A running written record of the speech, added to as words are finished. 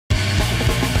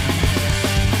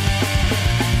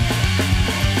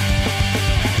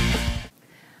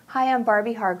I'm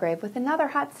Barbie Hargrave with another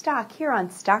hot stock here on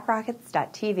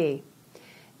StockRockets.tv.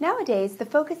 Nowadays, the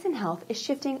focus in health is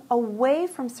shifting away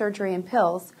from surgery and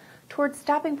pills towards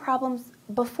stopping problems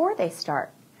before they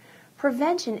start.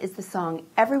 Prevention is the song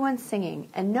everyone's singing,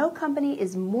 and no company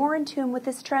is more in tune with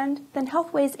this trend than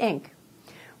Healthways, Inc.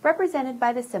 Represented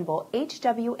by the symbol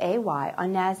HWAY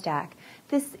on NASDAQ,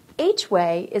 this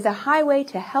H-Way is a highway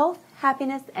to health,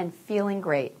 happiness, and feeling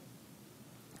great.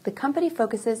 The company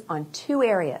focuses on two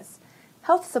areas: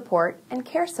 health support and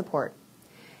care support.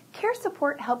 Care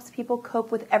support helps people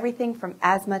cope with everything from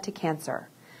asthma to cancer.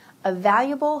 A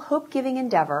valuable, hope-giving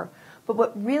endeavor, but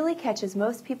what really catches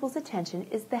most people's attention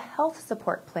is the health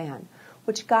support plan,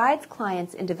 which guides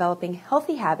clients in developing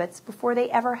healthy habits before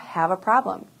they ever have a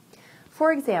problem.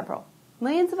 For example,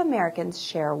 millions of Americans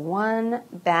share one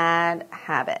bad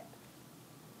habit.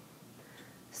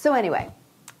 So anyway,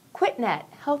 QuitNet,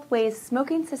 Healthway's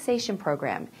smoking cessation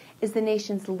program, is the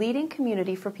nation's leading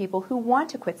community for people who want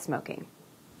to quit smoking.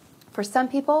 For some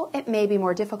people, it may be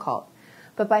more difficult,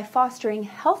 but by fostering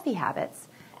healthy habits,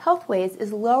 Healthways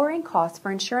is lowering costs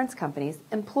for insurance companies,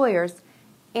 employers,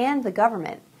 and the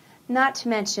government, not to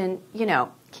mention,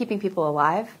 keeping people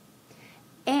alive.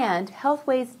 And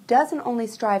Healthways doesn't only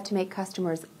strive to make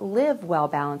customers live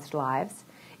well-balanced lives.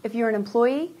 If you're an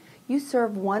employee, you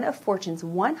serve one of Fortune's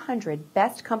 100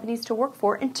 best companies to work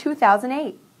for in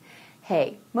 2008.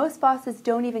 Hey, most bosses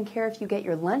don't even care if you get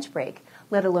your lunch break,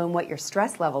 let alone what your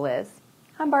stress level is.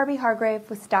 I'm Barbie Hargrave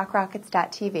with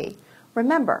StockRockets.tv.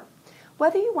 Remember,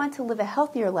 whether you want to live a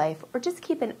healthier life or just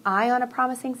keep an eye on a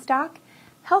promising stock,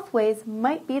 Healthways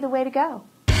might be the way to go.